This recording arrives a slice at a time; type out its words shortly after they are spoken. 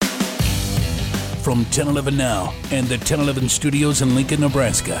From 1011 Now and the 1011 Studios in Lincoln,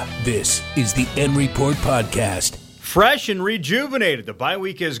 Nebraska, this is the N Report Podcast. Fresh and rejuvenated. The bye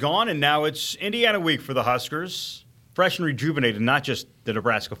week is gone, and now it's Indiana week for the Huskers. Fresh and rejuvenated, not just the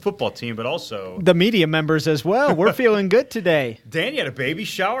Nebraska football team, but also the media members as well. We're feeling good today. Dan, you had a baby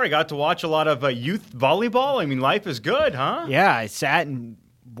shower. I got to watch a lot of youth volleyball. I mean, life is good, huh? Yeah, I sat and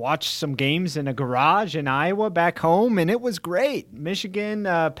watched some games in a garage in Iowa back home, and it was great. Michigan,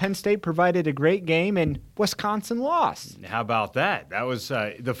 Penn State provided a great game, and Wisconsin lost. How about that? That was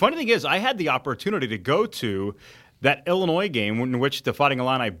the funny thing is I had the opportunity to go to that Illinois game in which the Fighting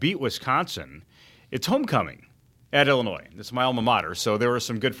Illini beat Wisconsin. It's homecoming at Illinois. This is my alma mater. So there were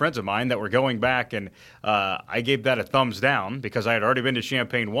some good friends of mine that were going back, and I gave that a thumbs down because I had already been to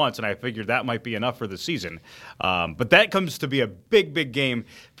Champaign once, and I figured that might be enough for the season. But that comes to be a big, big game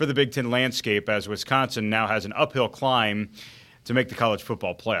for the Big Ten landscape as Wisconsin now has an uphill climb to make the college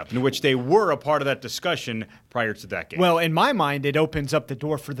football playoff, in which they were a part of that discussion prior to that game. Well, in my mind, it opens up the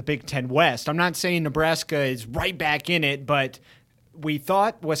door for the Big Ten West. I'm not saying Nebraska is right back in it, but we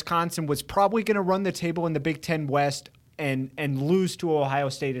thought Wisconsin was probably going to run the table in the Big Ten West and lose to Ohio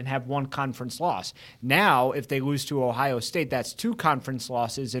State and have one conference loss. Now, if they lose to Ohio State, that's two conference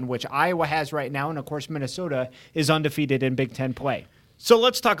losses, in which Iowa has right now, and of course Minnesota is undefeated in Big Ten play. So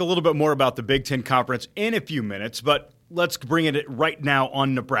let's talk a little bit more about the Big Ten Conference in a few minutes, but let's bring it right now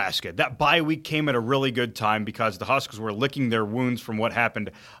on Nebraska. That bye week came at a really good time because the Huskers were licking their wounds from what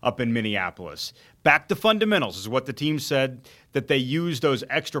happened up in Minneapolis. Back to fundamentals is what the team said that they used those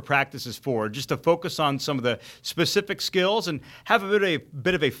extra practices for, just to focus on some of the specific skills and have a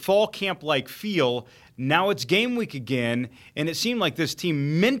bit of a fall camp-like feel. Now it's game week again, and it seemed like this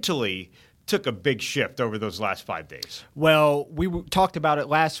team mentally took a big shift over those last 5 days. Well, we talked about it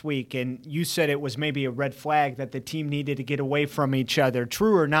last week, and you said it was maybe a red flag that the team needed to get away from each other.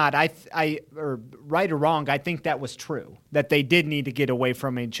 True or not, or right or wrong, I think that was true, that they did need to get away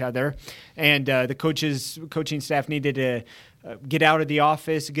from each other, and the coaching staff needed to get out of the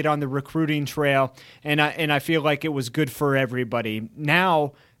office, get on the recruiting trail, and I feel like it was good for everybody.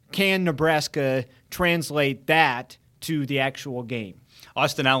 Now, can Nebraska translate that to the actual game?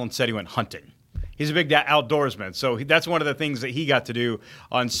 Austin Allen said he went hunting. He's a big outdoorsman, so that's one of the things that he got to do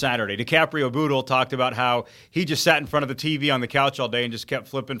on Saturday. DiCaprio Boodle talked about how he just sat in front of the TV on the couch all day and just kept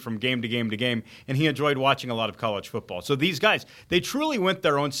flipping from game to game to game, and he enjoyed watching a lot of college football. So these guys, they truly went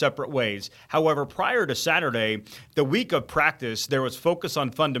their own separate ways. However, prior to Saturday, the week of practice, there was focus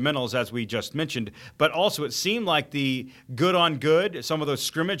on fundamentals, as we just mentioned, but also it seemed like the good on good, some of those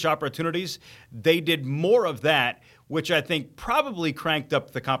scrimmage opportunities, they did more of that, which I think probably cranked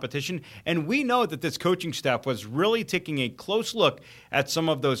up the competition. And we know that this coaching staff was really taking a close look at some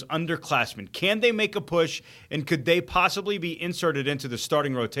of those underclassmen. Can they make a push, and could they possibly be inserted into the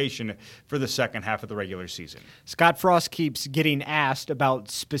starting rotation for the second half of the regular season? Scott Frost keeps getting asked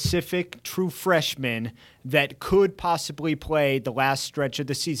about specific true freshmen that could possibly play the last stretch of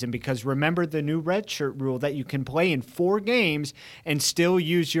the season, because remember the new redshirt rule that you can play in 4 games and still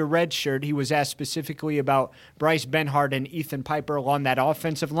use your redshirt. He was asked specifically about Bryce Benhart and Ethan Piper along that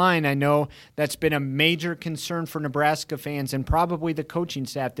offensive line. I know that's been a major concern for Nebraska fans and probably the coaching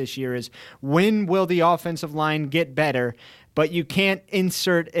staff this year, is when will the offensive line get better? But you can't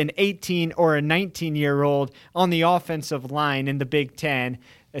insert an 18 or a 19-year-old on the offensive line in the Big Ten,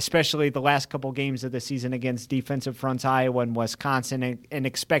 especially the last couple games of the season against defensive fronts Iowa and Wisconsin, and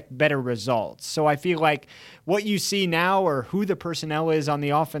expect better results. So I feel like what you see now, or who the personnel is on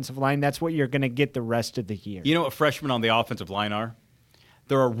the offensive line, that's what you're going to get the rest of the year. You know what freshmen on the offensive line are?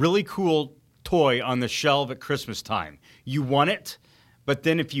 They're a really cool toy on the shelf at Christmas time. You want it, but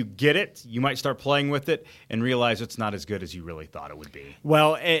then if you get it, you might start playing with it and realize it's not as good as you really thought it would be.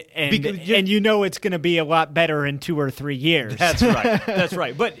 Well, and you know it's going to be a lot better in 2 or 3 years. That's right. That's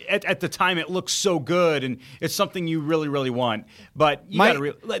right. But at the time, it looks so good, and it's something you really, really want. But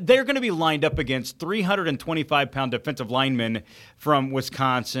they're going to be lined up against 325-pound defensive linemen from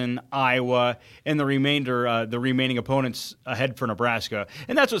Wisconsin, Iowa, and the remaining opponents ahead for Nebraska.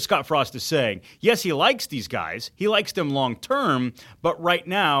 And that's what Scott Frost is saying. Yes, he likes these guys. He likes them long term, but right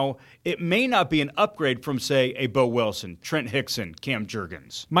now, it may not be an upgrade from, say, a Bo Wilson, Trent Hickson, Cam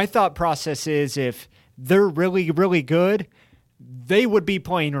Jurgens. My thought process is if they're really, really good, they would be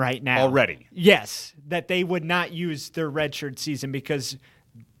playing right now. Already. Yes, that they would not use their redshirt season, because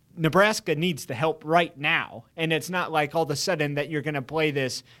Nebraska needs the help right now. And it's not like all of a sudden that you're going to play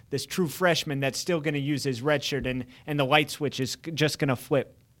this true freshman that's still going to use his redshirt and the light switch is just going to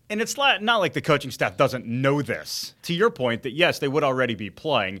flip And it's not like the coaching staff doesn't know this. To your point, that yes, they would already be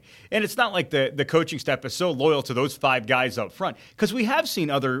playing. And it's not like the coaching staff is so loyal to those 5 guys up front, because we have seen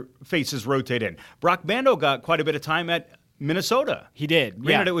other faces rotate in. Brock Bando got quite a bit of time at Minnesota. He did.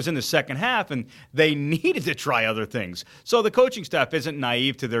 Granted, it was in the second half, and they needed to try other things. So the coaching staff isn't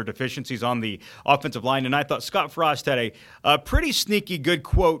naive to their deficiencies on the offensive line. And I thought Scott Frost had a pretty sneaky good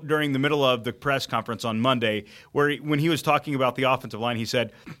quote during the middle of the press conference on Monday, where when he was talking about the offensive line, he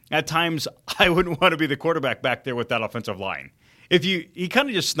said, "At times, I wouldn't want to be the quarterback back there with that offensive line." He kind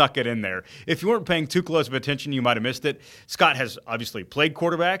of just snuck it in there. If you weren't paying too close of attention, you might have missed it. Scott has obviously played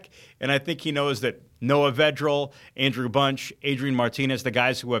quarterback, and I think he knows that Noah Vedral, Andrew Bunch, Adrian Martinez, the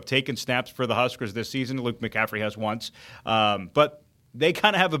guys who have taken snaps for the Huskers this season, Luke McCaffrey has once, but they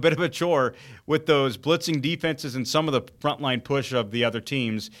kind of have a bit of a chore with those blitzing defenses and some of the frontline push of the other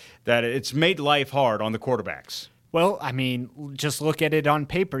teams, that it's made life hard on the quarterbacks. Well, I mean, just look at it on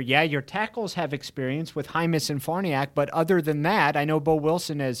paper. Yeah, your tackles have experience with Hymas and Farniak, but other than that, I know Bo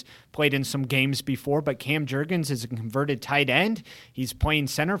Wilson has played in some games before, but Cam Jurgens is a converted tight end. He's playing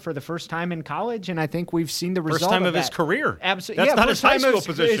center for the first time in college, and I think we've seen the result First time of his career. Absolutely. That's not his high school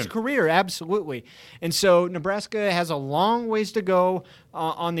position. His career, absolutely. And so Nebraska has a long ways to go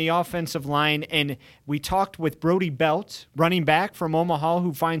on the offensive line, and we talked with Brody Belt, running back from Omaha,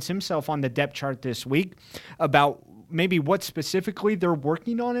 who finds himself on the depth chart this week, about maybe what specifically they're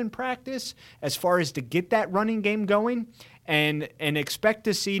working on in practice as far as to get that running game going, and expect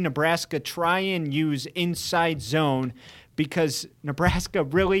to see Nebraska try and use inside zone, because Nebraska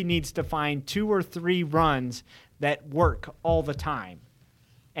really needs to find 2 or 3 runs that work all the time.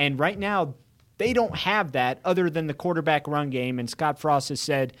 And right now, they don't have that other than the quarterback run game. And Scott Frost has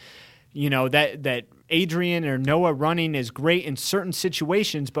said, that Adrian or Noah running is great in certain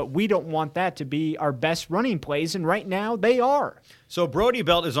situations, but we don't want that to be our best running plays, and right now they are. So Brody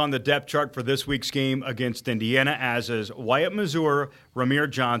Belt is on the depth chart for this week's game against Indiana, as is Wyatt Mazur, Ramir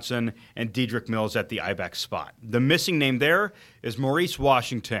Johnson, and Dedrick Mills at the I-back spot. The missing name there is Maurice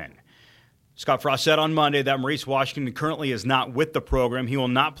Washington. Scott Frost said on Monday that Maurice Washington currently is not with the program. He will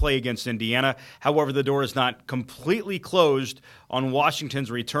not play against Indiana. However, the door is not completely closed on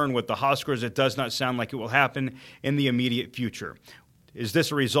Washington's return with the Huskers. It does not sound like it will happen in the immediate future. Is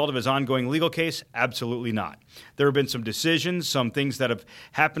this a result of his ongoing legal case? Absolutely not. There have been some decisions, some things that have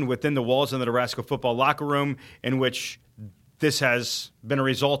happened within the walls of the Nebraska football locker room in which this has been a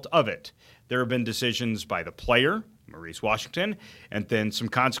result of it. There have been decisions by the player, Maurice Washington, and then some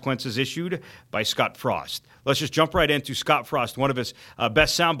consequences issued by Scott Frost. Let's just jump right into Scott Frost, one of his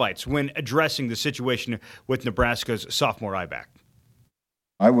best sound bites when addressing the situation with Nebraska's sophomore I-back.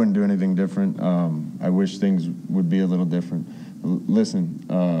 I wouldn't do anything different. I wish things would be a little different. Listen,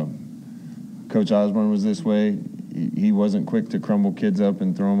 Coach Osborne was this way. He wasn't quick to crumble kids up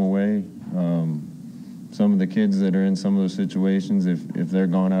and throw them away. Some of the kids that are in some of those situations, if they're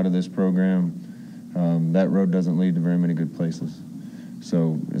gone out of this program, that road doesn't lead to very many good places.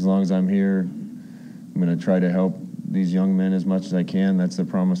 So as long as I'm here, I'm going to try to help these young men as much as I can. That's the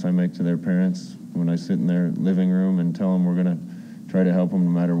promise I make to their parents when I sit in their living room and tell them we're going to try to help them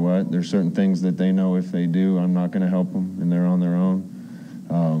no matter what. There's certain things that they know if they do, I'm not going to help them, and they're on their own.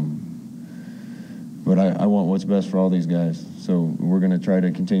 But I want what's best for all these guys. So we're going to try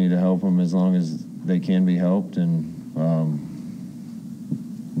to continue to help them as long as they can be helped. And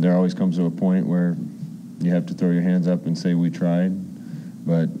there always comes to a point where you have to throw your hands up and say we tried.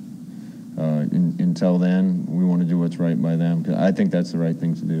 But until then, we want to do what's right by them. 'Cause I think that's the right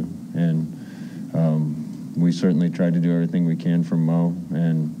thing to do. And we certainly tried to do everything we can for Mo,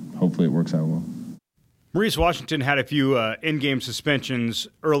 and hopefully it works out well. Maurice Washington had a few in-game suspensions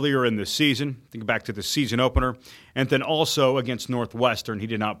earlier in the season. Think back to the season opener. And then also against Northwestern, he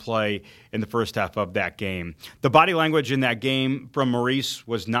did not play in the first half of that game. The body language in that game from Maurice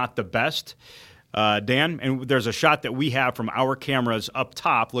was not the best, Dan. And there's a shot that we have from our cameras up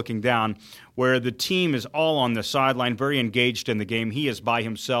top looking down where the team is all on the sideline, very engaged in the game. He is by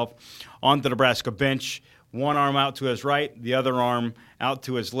himself on the Nebraska bench, one arm out to his right, the other arm out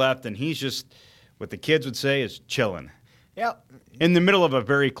to his left, and he's just, what the kids would say, is chilling. Yep. In the middle of a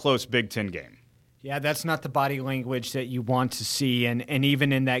very close Big Ten game. Yeah, that's not the body language that you want to see. And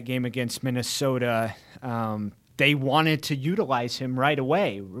even in that game against Minnesota, they wanted to utilize him right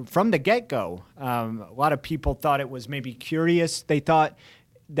away from the get-go. A lot of people thought it was maybe curious. They thought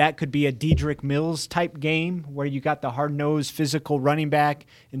that could be a Dedrick Mills type game where you got the hard-nosed physical running back.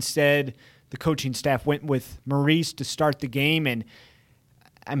 Instead, the coaching staff went with Maurice to start the game, and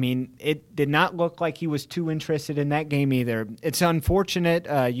I mean, it did not look like he was too interested in that game either. It's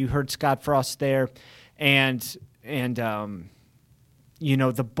unfortunate. You heard Scott Frost there, and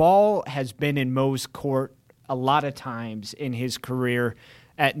the ball has been in Mo's court a lot of times in his career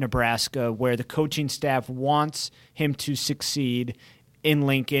at Nebraska where the coaching staff wants him to succeed in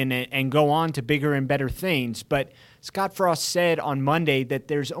Lincoln and go on to bigger and better things. But Scott Frost said on Monday that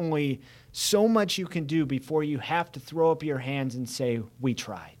there's only so much you can do before you have to throw up your hands and say, we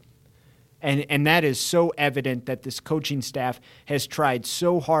tried. And that is so evident that this coaching staff has tried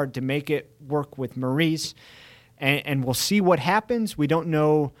so hard to make it work with Maurice. And we'll see what happens. We don't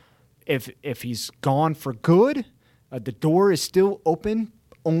know if he's gone for good. The door is still open,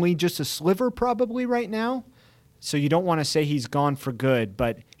 only just a sliver probably right now. So you don't want to say he's gone for good,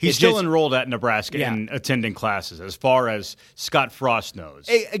 but he's still enrolled at Nebraska and attending classes as far as Scott Frost knows.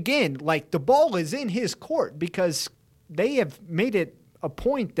 Again, like the ball is in his court because they have made it a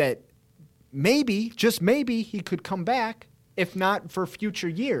point that maybe, just maybe, he could come back, if not for future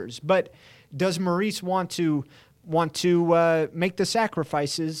years. But does Maurice want to make the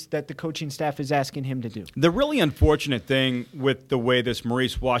sacrifices that the coaching staff is asking him to do? The really unfortunate thing with the way this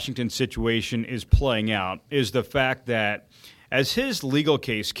Maurice Washington situation is playing out is the fact that as his legal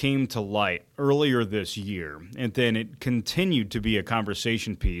case came to light earlier this year, and then it continued to be a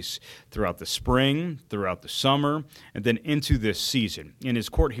conversation piece throughout the spring, throughout the summer, and then into this season, and his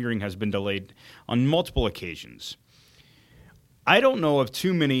court hearing has been delayed on multiple occasions. I don't know of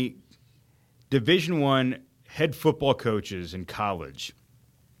too many Division I head football coaches in college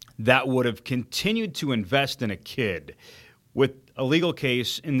that would have continued to invest in a kid with a legal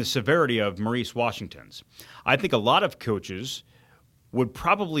case in the severity of Maurice Washington's. I think a lot of coaches would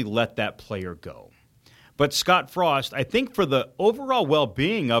probably let that player go. But Scott Frost, I think for the overall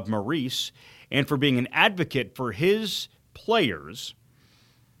well-being of Maurice and for being an advocate for his players,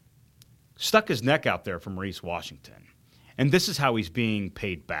 stuck his neck out there for Maurice Washington. And this is how he's being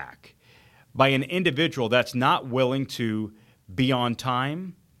paid back. By an individual that's not willing to be on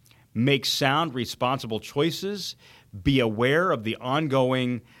time, make sound, responsible choices, be aware of the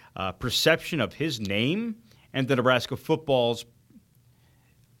ongoing perception of his name and the Nebraska football's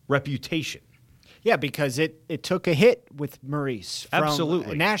reputation. Yeah, because it took a hit with Maurice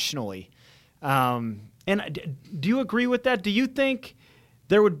absolutely nationally. And do you agree with that? Do you think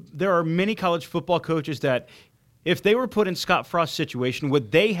there are many college football coaches that if they were put in Scott Frost's situation,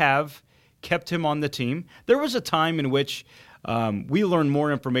 would they have kept him on the team? There was a time in which we learned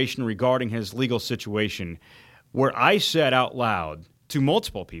more information regarding his legal situation where I said out loud to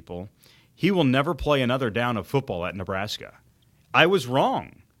multiple people, he will never play another down of football at Nebraska. I was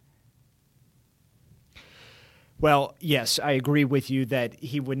wrong. Well, yes, I agree with you that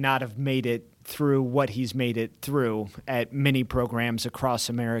he would not have made it through what he's made it through at many programs across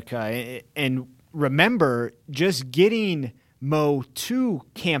America. And remember, just getting Mo to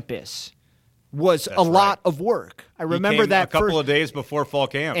campus was a lot of work. I remember that a couple of days before fall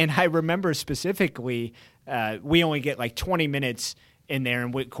camp. And I remember specifically, we only get like 20 minutes in there,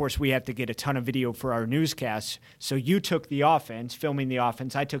 and of course we have to get a ton of video for our newscasts. So you took the offense, filming the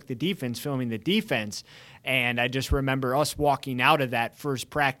offense. I took the defense, filming the defense. And I just remember us walking out of that first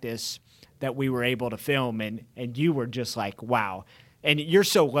practice that we were able to film, and you were just like, wow. And you're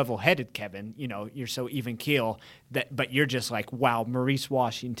so level-headed, Kevin. You're so even keel. But you're just like, wow, Maurice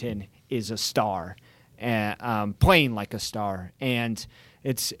Washington is a star, playing like a star. And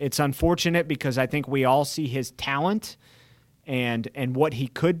it's unfortunate because I think we all see his talent and what he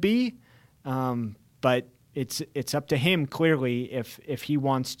could be. But it's up to him clearly if he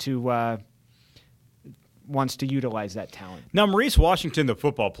wants to utilize that talent. Now, Maurice Washington, the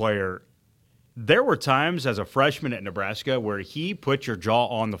football player, there were times as a freshman at Nebraska where he put your jaw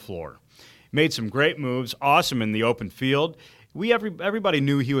on the floor. Made some great moves, awesome in the open field. Everybody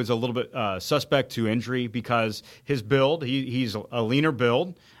knew he was a little bit suspect to injury because his build, he's a leaner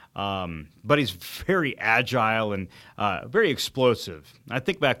build, but he's very agile and very explosive. I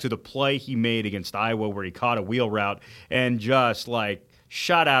think back to the play he made against Iowa where he caught a wheel route and just like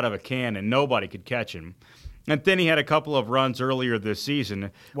shot out of a can and nobody could catch him. And then he had a couple of runs earlier this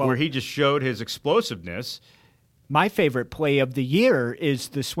season where he just showed his explosiveness. My favorite play of the year is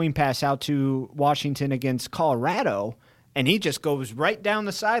the swing pass out to Washington against Colorado, and he just goes right down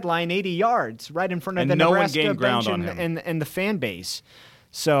the sideline 80 yards, right in front of the Nebraska bench and the fan base.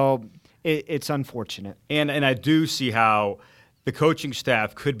 So it's unfortunate. And I do see how the coaching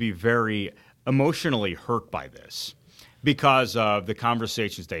staff could be very emotionally hurt by this, because of the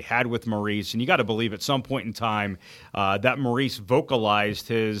conversations they had with Maurice. And you got to believe at some point in time that Maurice vocalized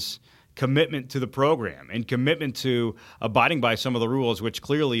his commitment to the program and commitment to abiding by some of the rules, which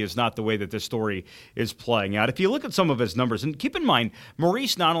clearly is not the way that this story is playing out. If you look at some of his numbers, and keep in mind,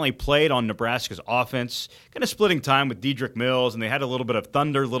 Maurice not only played on Nebraska's offense, kind of splitting time with Dedrick Mills, and they had a little bit of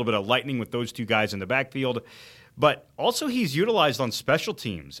thunder, a little bit of lightning with those two guys in the backfield, but also he's utilized on special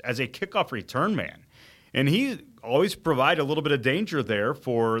teams as a kickoff return man. And he always provided a little bit of danger there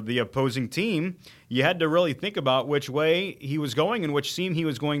for the opposing team. You had to really think about which way he was going and which seam he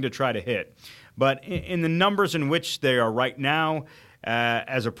was going to try to hit. But in the numbers in which they are right now,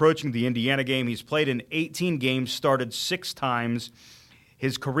 as approaching the Indiana game, he's played in 18 games, started 6 times.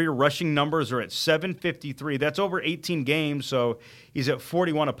 His career rushing numbers are at 753. That's over 18 games, so he's at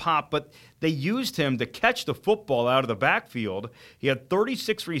 41 a pop. But they used him to catch the football out of the backfield. He had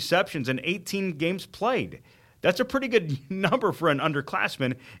 36 receptions in 18 games played. That's a pretty good number for an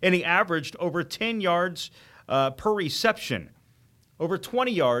underclassman, and he averaged over 10 yards per reception, over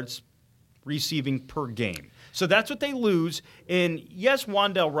 20 yards receiving per game. So that's what they lose. And yes,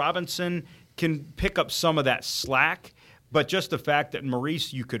 Wan'Dale Robinson can pick up some of that slack, but just the fact that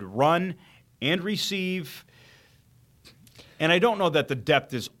Maurice, you could run and receive. And I don't know that the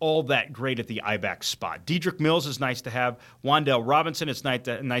depth is all that great at the I-back spot. Dedrick Mills is nice to have. Wan'Dale Robinson is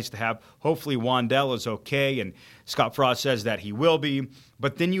nice to have. Hopefully Wan'Dale is okay, and Scott Frost says that he will be.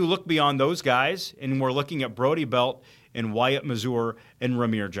 But then you look beyond those guys, and we're looking at Brody Belt and Wyatt Mazur and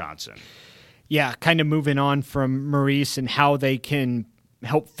Ramir Johnson. Yeah, kind of moving on from Maurice and how they can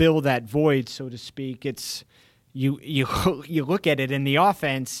help fill that void, so to speak. It's you look at it, and the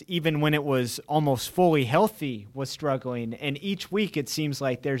offense, even when it was almost fully healthy, was struggling. And each week it seems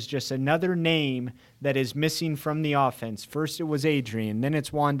like there's just another name that is missing from the offense. First it was Adrian, then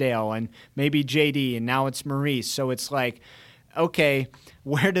it's Wan'Dale, and maybe JD, and now it's Maurice. So it's like, okay,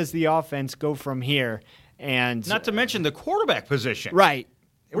 where does the offense go from here? And not to mention the quarterback position. Right.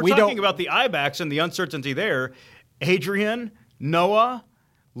 We're talking about the I-backs and the uncertainty there. Adrian, Noah,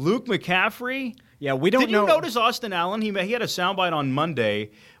 Luke McCaffrey. Yeah, we don't know. Did you notice Austin Allen? He had a soundbite on Monday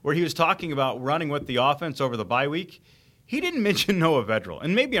where he was talking about running with the offense over the bye week. He didn't mention Noah Vedral,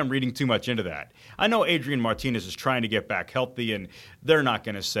 and maybe I'm reading too much into that. I know Adrian Martinez is trying to get back healthy, and they're not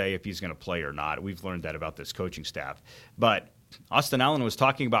going to say if he's going to play or not. We've learned that about this coaching staff. But Austin Allen was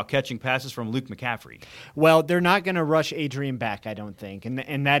talking about catching passes from Luke McCaffrey. Well, they're not going to rush Adrian back, I don't think,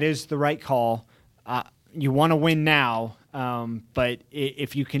 and that is the right call. You want to win now, but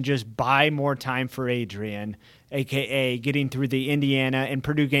if you can just buy more time for Adrian, a.k.a. getting through the Indiana and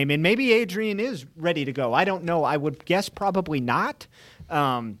Purdue game, and maybe Adrian is ready to go. I don't know. I would guess probably not.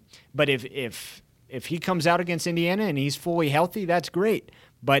 But if he comes out against Indiana and he's fully healthy, that's great.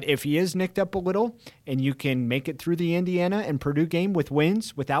 But if he is nicked up a little and you can make it through the Indiana and Purdue game with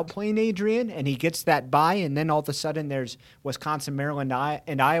wins without playing Adrian, and he gets that bye, and then all of a sudden there's Wisconsin, Maryland,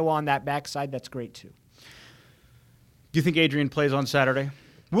 and Iowa on that backside, that's great too. Do you think Adrian plays on Saturday?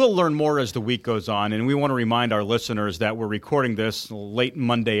 We'll learn more as the week goes on, and we want to remind our listeners that we're recording this late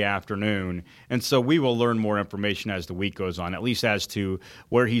Monday afternoon, and so we will learn more information as the week goes on, at least as to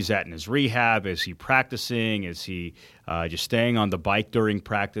where he's at in his rehab. Is he practicing? Is he just staying on the bike during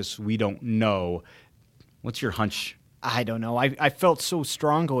practice? We don't know. What's your hunch? I don't know. I felt so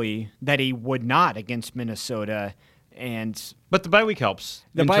strongly that he would not against Minnesota. But the bye week helps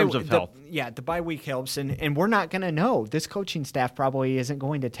in terms of health. The bye week helps, and we're not going to know. This coaching staff probably isn't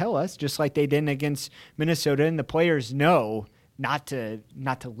going to tell us, just like they didn't against Minnesota, and the players know not to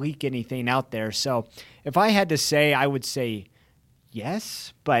leak anything out there. So if I had to say, I would say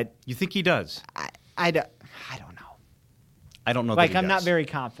yes, but you think he does? I don't know. I don't know that he does. I'm not very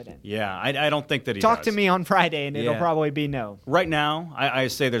confident. Yeah, I don't think that he does. Talk to me on Friday, and it'll probably be no. Right now, I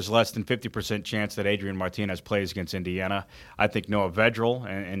say there's less than 50% chance that Adrian Martinez plays against Indiana. I think Noah Vedral,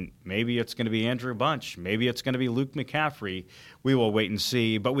 and maybe it's going to be Andrew Bunch. Maybe it's going to be Luke McCaffrey. We will wait and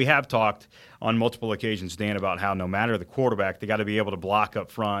see. But we have talked on multiple occasions, Dan, about how no matter the quarterback, they got to be able to block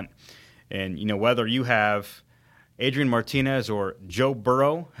up front. And, whether you have Adrian Martinez or Joe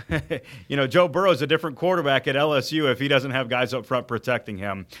Burrow. Joe Burrow is a different quarterback at LSU if he doesn't have guys up front protecting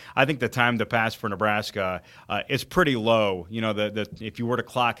him. I think the time to pass for Nebraska is pretty low. If you were to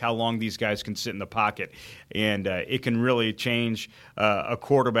clock how long these guys can sit in the pocket, and it can really change a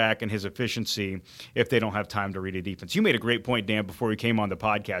quarterback and his efficiency if they don't have time to read a defense. You made a great point, Dan, before we came on the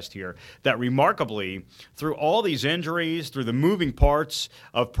podcast here, that remarkably, through all these injuries, through the moving parts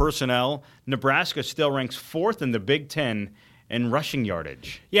of personnel, Nebraska still ranks 4th in the Big Ten in rushing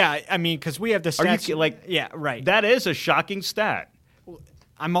yardage. Yeah, I mean, because we have the stats. Yeah, right. That is a shocking stat.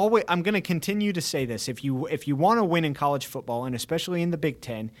 I'm going to continue to say this. If you want to win in college football, and especially in the Big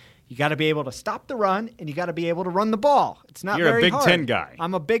Ten, you got to be able to stop the run, and you got to be able to run the ball. It's not very hard. You're a Big Ten guy.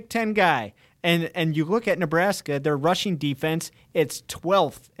 I'm a Big Ten guy. And you look at Nebraska, their rushing defense, it's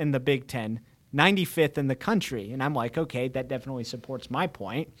 12th in the Big Ten, 95th in the country. And I'm like, okay, that definitely supports my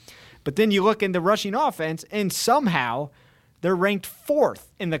point. But then you look in the rushing offense, and somehow they're ranked 4th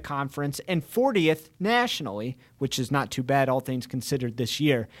in the conference and 40th nationally, which is not too bad, all things considered, this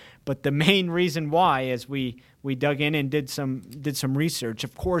year. But the main reason why, as we dug in and did some research,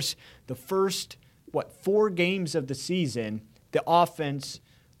 of course, the first 4 games of the season, the offense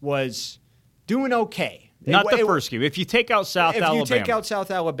was doing okay. Not the first game. If you take out South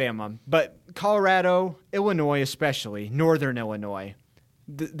Alabama, but Colorado, Illinois, especially Northern Illinois.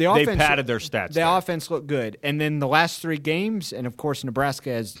 The offense, they padded their stats. The offense looked good. And then the last 3 games, and of course Nebraska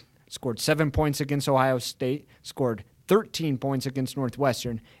has scored 7 points against Ohio State, scored 13 points against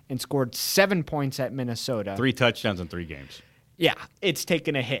Northwestern, and scored 7 points at Minnesota. 3 touchdowns in 3 games. Yeah, it's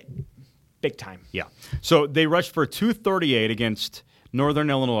taken a hit. Big time. Yeah. So they rushed for 238 against Northern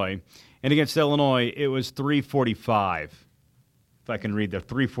Illinois, and against Illinois it was 345. If I can read there,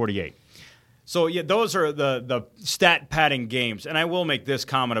 348. So, yeah, those are the stat padding games. And I will make this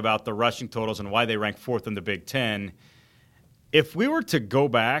comment about the rushing totals and why they rank 4th in the Big Ten. If we were to go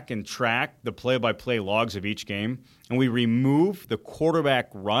back and track the play-by-play logs of each game and we remove the quarterback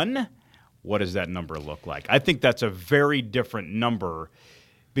run, what does that number look like? I think that's a very different number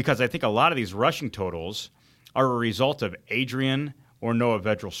because I think a lot of these rushing totals are a result of Adrian or Noah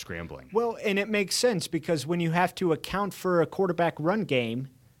Vedral scrambling. Well, and it makes sense because when you have to account for a quarterback run game,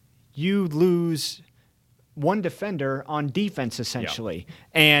 you lose one defender on defense, essentially. Yeah.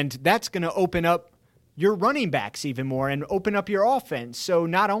 And that's going to open up your running backs even more and open up your offense. So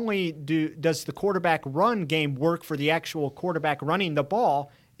not only does the quarterback run game work for the actual quarterback running the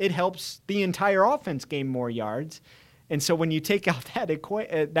ball, it helps the entire offense gain more yards. And so when you take out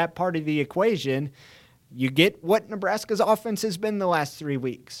that part of the equation, you get what Nebraska's offense has been the last 3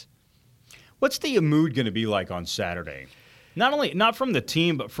 weeks. What's the mood going to be like on Saturday? Not from the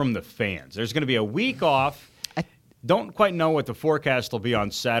team, but from the fans. There's going to be a week off. Don't quite know what the forecast will be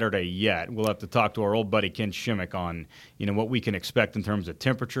on Saturday yet. We'll have to talk to our old buddy Ken Shimmick on what we can expect in terms of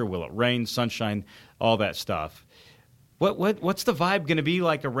temperature. Will it rain, sunshine, all that stuff? What's the vibe going to be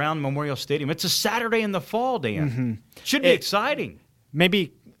like around Memorial Stadium? It's a Saturday in the fall, Dan. Mm-hmm. Should be exciting.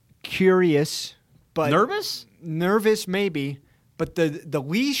 Maybe curious, but nervous. Nervous, maybe. But the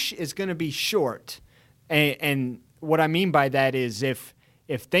leash is going to be short, and what I mean by that is if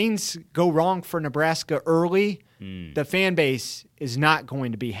things go wrong for Nebraska early, the fan base is not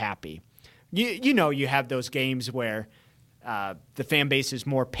going to be happy. You have those games where the fan base is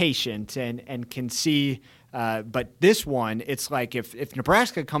more patient and can see. But this one, it's like if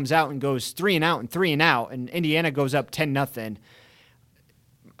Nebraska comes out and goes 3-and-out and 3-and-out, and Indiana goes up 10-0,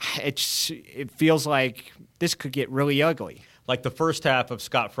 it feels like this could get really ugly. Like the first half of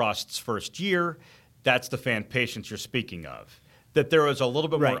Scott Frost's first year. That's the fan patience you're speaking of. That there was a little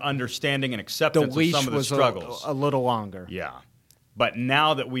bit more understanding and acceptance of some of the struggles. A little longer. Yeah. But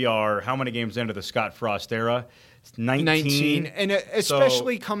now that we are, how many games into the Scott Frost era? 19. And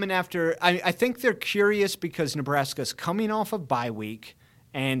especially coming after, I think they're curious because Nebraska's coming off of bye week,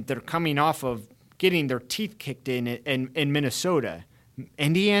 and they're coming off of getting their teeth kicked in Minnesota.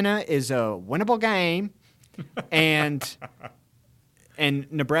 Indiana is a winnable game, and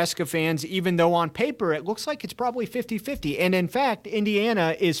Nebraska fans, even though on paper it looks like it's probably 50-50. And in fact,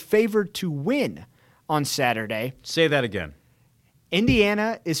 Indiana is favored to win on Saturday. Say that again.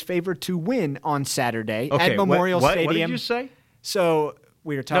 Indiana is favored to win on Saturday at Memorial Stadium. What did you say? So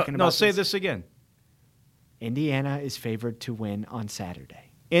we were talking about say this again. Indiana is favored to win on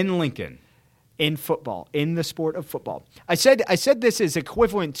Saturday. In Lincoln. In football, in the sport of football. I said this is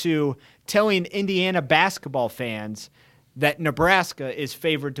equivalent to telling Indiana basketball fans that Nebraska is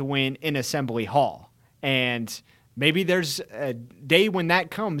favored to win in Assembly Hall. And maybe there's a day when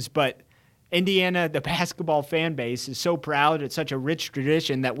that comes, but Indiana, the basketball fan base, is so proud. It's such a rich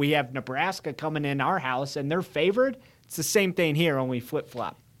tradition that we have Nebraska coming in our house, and they're favored. It's the same thing here, only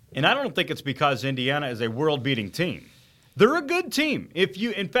flip-flop. And I don't think it's because Indiana is a world-beating team. They're a good team. If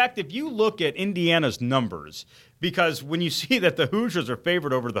you look at Indiana's numbers, because when you see that the Hoosiers are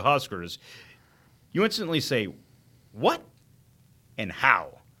favored over the Huskers, you instantly say, what and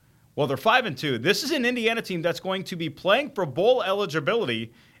how? Well, they're 5-2. This is an Indiana team that's going to be playing for bowl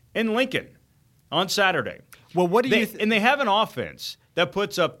eligibility in Lincoln on Saturday. Well, what do you and they have an offense that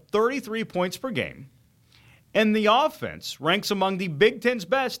puts up 33 points per game, And the offense ranks among the Big Ten's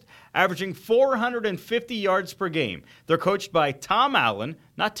best, averaging 450 yards per game. They're coached by Tom Allen,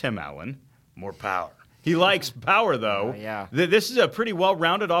 not Tim Allen. More power. He likes power, though. Yeah. This is a pretty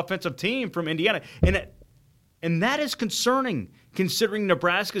well-rounded offensive team from Indiana. And that is concerning, considering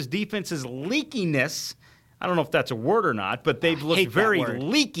Nebraska's defense's leakiness. I don't know if that's a word or not, but they've looked very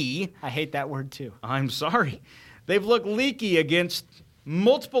leaky. I hate that word, too. I'm sorry. They've looked leaky against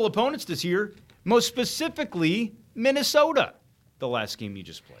multiple opponents this year, most specifically Minnesota, the last game you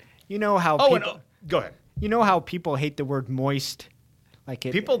just played. You know how Go ahead. You know how people hate the word moist?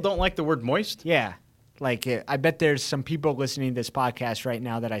 People don't like the word moist? Yeah. I bet there's some people listening to this podcast right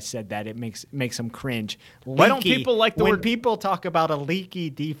now that I said that. It makes them cringe. Leaky. Why don't people like the word? When people talk about a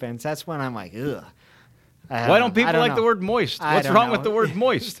leaky defense, that's when I'm like, ugh. Why don't people like the word moist? What's wrong with the word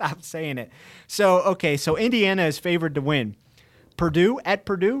moist? Stop saying it. So Indiana is favored to win. Purdue,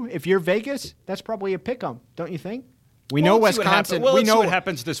 if you're Vegas, that's probably a pick-em, don't you think? We know Wisconsin. Let's see what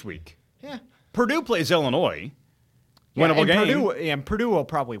happens this week. Yeah. Purdue plays Illinois. Winnable game. Purdue will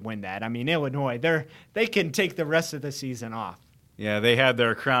probably win that. I mean, Illinois, they can take the rest of the season off. Yeah, they had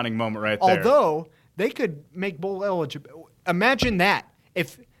their crowning moment right there. Although they could make bowl eligible. Imagine that.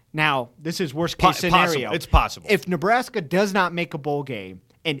 Now, this is worst case scenario. It's possible. If Nebraska does not make a bowl game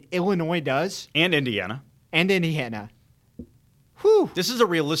and Illinois does, and Indiana, whew. This is a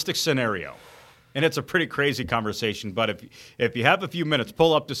realistic scenario. And it's a pretty crazy conversation, but if you have a few minutes,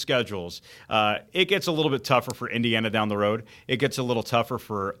 pull up the schedules. It gets a little bit tougher for Indiana down the road. It gets a little tougher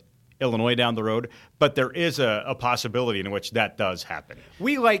for Illinois down the road, but there is a possibility in which that does happen.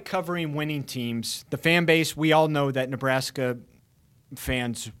 We like covering winning teams. The fan base, we all know that Nebraska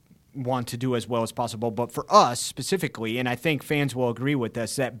fans want to do as well as possible, but for us specifically, and I think fans will agree with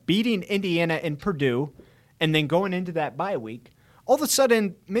us, that beating Indiana and Purdue and then going into that bye week, all of a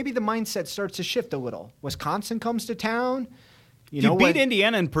sudden, maybe the mindset starts to shift a little. Wisconsin comes to town. You beat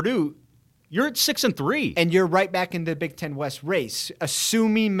Indiana and Purdue, you're at 6-3. And you're right back in the Big Ten West race,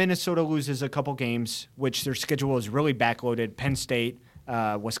 assuming Minnesota loses a couple games, which their schedule is really backloaded. Penn State,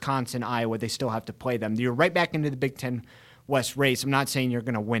 Wisconsin, Iowa, they still have to play them. You're right back into the Big Ten West race. I'm not saying you're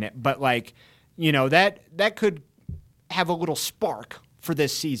going to win it, but that could have a little spark for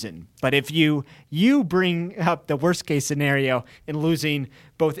this season. But if you bring up the worst case scenario in losing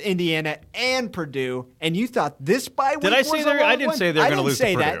both Indiana and Purdue, and you thought this bye week I didn't say they're going to lose to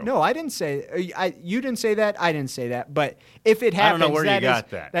Purdue. That. No, I didn't say. You didn't say that. I didn't say that. But if it happens, I don't know where you got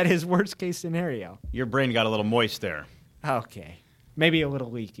that. That is worst case scenario. Your brain got a little moist there. Okay. Maybe a little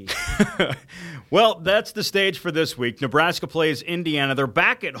leaky. Well, that's the stage for this week. Nebraska plays Indiana. They're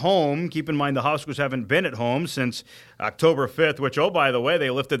back at home. Keep in mind the Huskers haven't been at home since October 5th, which, oh, by the way, they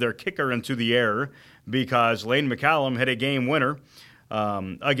lifted their kicker into the air because Lane McCallum hit a game winner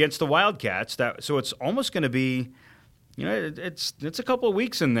against the Wildcats. So it's almost going to be, it's a couple of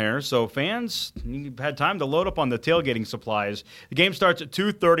weeks in there. So fans, you've had time to load up on the tailgating supplies. The game starts at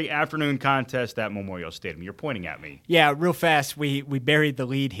 2:30 afternoon contest at Memorial Stadium. You're pointing at me. Yeah, real fast. We buried the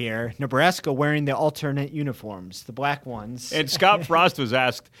lead here. Nebraska wearing the alternate uniforms, the black ones. And Scott Frost was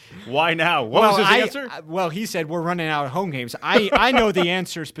asked, why now? What was his answer? He said, we're running out of home games. I know the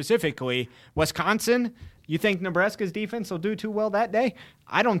answer specifically. Wisconsin, you think Nebraska's defense will do too well that day?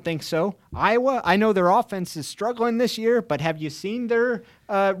 I don't think so. Iowa, I know their offense is struggling this year, but have you seen their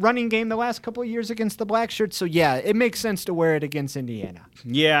running game the last couple of years against the Black Shirts? So, yeah, it makes sense to wear it against Indiana.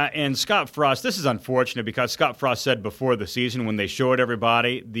 Yeah, and Scott Frost, this is unfortunate because Scott Frost said before the season when they showed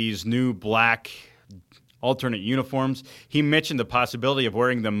everybody these new black alternate uniforms, he mentioned the possibility of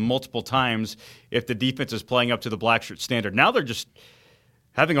wearing them multiple times if the defense is playing up to the Black Shirt standard. Now they're just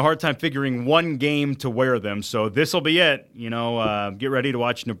having a hard time figuring one game to wear them. So this will be it. Get ready to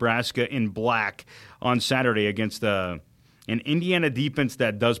watch Nebraska in black on Saturday against an Indiana defense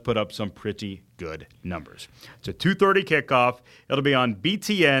that does put up some pretty good numbers. It's a 2:30 kickoff. It'll be on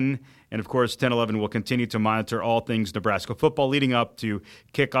BTN. And, of course, 10-11 will continue to monitor all things Nebraska football leading up to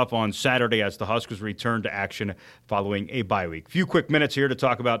kickoff on Saturday as the Huskers return to action following a bye week. Few quick minutes here to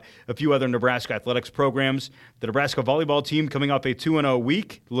talk about a few other Nebraska athletics programs. The Nebraska volleyball team coming off a 2-0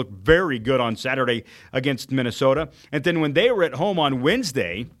 week looked very good on Saturday against Minnesota. And then when they were at home on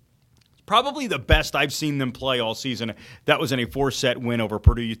Wednesday, probably the best I've seen them play all season. That was in a 4-set win over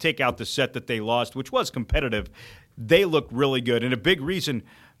Purdue. You take out the set that they lost, which was competitive. They looked really good, and a big reason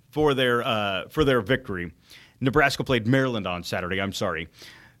for their victory. Nebraska played Maryland on Saturday.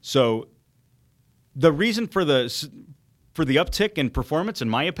 So the reason for the uptick in performance, in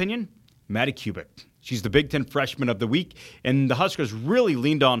my opinion, Maddie Kubik. She's the Big Ten Freshman of the Week, and the Huskers really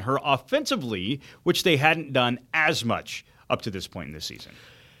leaned on her offensively, which they hadn't done as much up to this point in the season.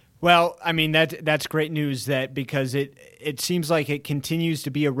 Well, I mean, that's great news because it seems like it continues to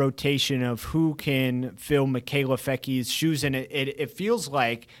be a rotation of who can fill Michaela Fecky's shoes, and it feels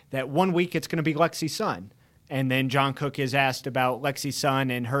like that 1 week it's going to be Lexi Sun. And then John Cook is asked about Lexi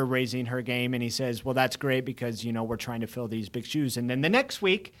Sun and her raising her game, and he says, well, that's great because, we're trying to fill these big shoes. And then the next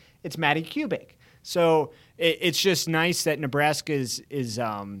week, it's Maddie Kubik. So it's just nice that Nebraska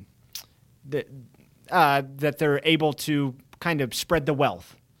that they're able to kind of spread the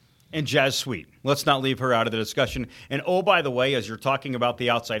wealth. And Jazz Sweet. Let's not leave her out of the discussion. And oh, by the way, as you're talking about the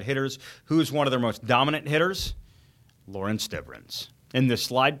outside hitters, who's one of their most dominant hitters? Lauren Stivrins. And the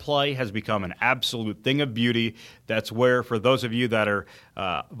slide play has become an absolute thing of beauty. That's where, for those of you that are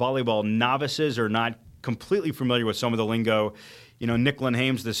volleyball novices or not completely familiar with some of the lingo, Nicklin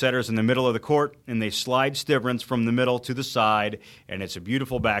Hames, the setter's in the middle of the court, and they slide Stivrins from the middle to the side, and it's a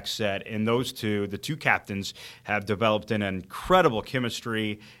beautiful back set. And those two, the two captains, have developed an incredible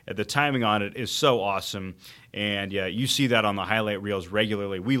chemistry. The timing on it is so awesome. And you see that on the highlight reels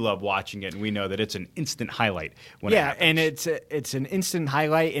regularly. We love watching it, and we know that it's an instant highlight when it happens. And it's an instant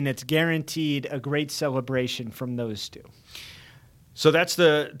highlight, and it's guaranteed a great celebration from those two. So that's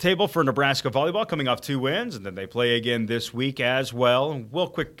the table for Nebraska volleyball, coming off 2 wins, and then they play again this week as well. We'll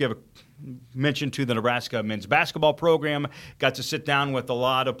give a mention to the Nebraska men's basketball program. Got to sit down with a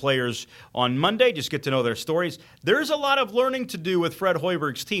lot of players on Monday, just get to know their stories. There's a lot of learning to do with Fred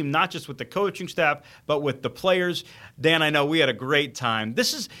Hoiberg's team, not just with the coaching staff, but with the players. Dan, I know we had a great time.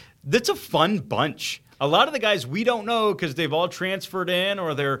 That's a fun bunch. A lot of the guys we don't know because they've all transferred in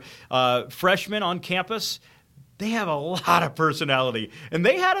or they're freshmen on campus. They have a lot of personality, and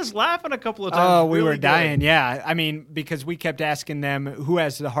they had us laughing a couple of times. Oh, we were dying, yeah. I mean, because we kept asking them who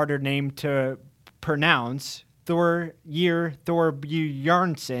has the harder name to pronounce, Thor Bjarnson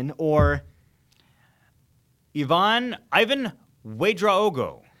or Ivan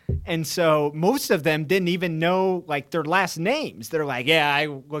Wedraogo. And so most of them didn't even know, their last names. They're like, yeah, I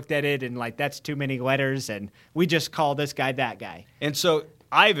looked at it, and, that's too many letters, and we just call this guy that guy. And so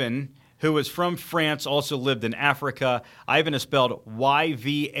Ivan, who is from France, also lived in Africa. Ivan is spelled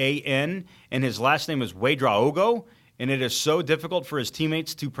Y-V-A-N, and his last name is Wedraogo, and it is so difficult for his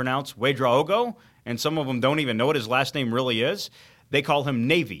teammates to pronounce Wedraogo, and some of them don't even know what his last name really is. They call him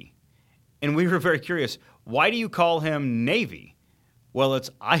Navy. And we were very curious, why do you call him Navy? Well,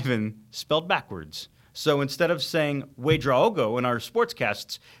 it's Ivan spelled backwards. So instead of saying Wedraogo in our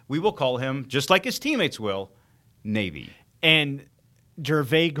sportscasts, we will call him, just like his teammates will, Navy. And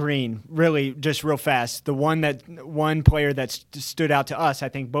Gervais Green, really, just real fast, the one player that stood out to us, I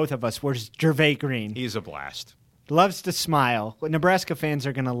think both of us, was Gervais Green. He's a blast. Loves to smile. Nebraska fans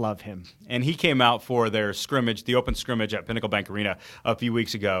are going to love him. And he came out for their scrimmage, the open scrimmage at Pinnacle Bank Arena a few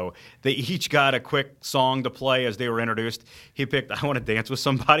weeks ago. They each got a quick song to play as they were introduced. He picked I Want to Dance with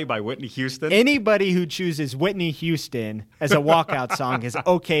Somebody by Whitney Houston. Anybody who chooses Whitney Houston as a walkout song is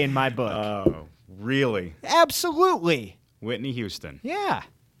okay in my book. Oh, really? Absolutely. Whitney Houston. Yeah.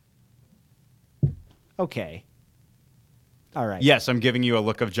 Okay. All right. Yes, I'm giving you a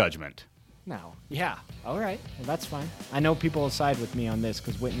look of judgment. No. Yeah. All right. Well, that's fine. I know people will side with me on this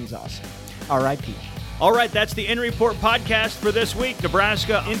because Whitney's awesome. R.I.P. All right, that's the End Report podcast for this week.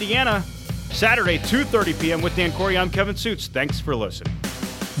 Nebraska, Indiana, Saturday, 2:30 p.m. with Dan Corey. I'm Kevin Suits. Thanks for listening.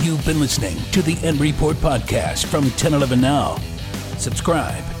 You've been listening to the End Report podcast from 1011 Now.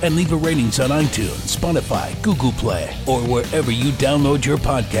 Subscribe and leave a ratings on iTunes, Spotify, Google Play, or wherever you download your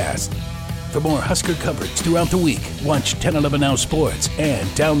podcast. For more Husker coverage throughout the week, watch 1011 Now Sports and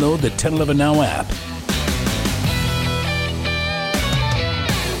download the 1011 Now app.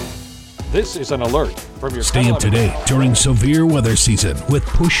 This is an alert from your Stay up to date during severe weather season with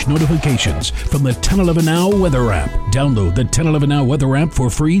push notifications from the 1011 Now weather app. Download the 1011 Now weather app for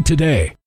free today.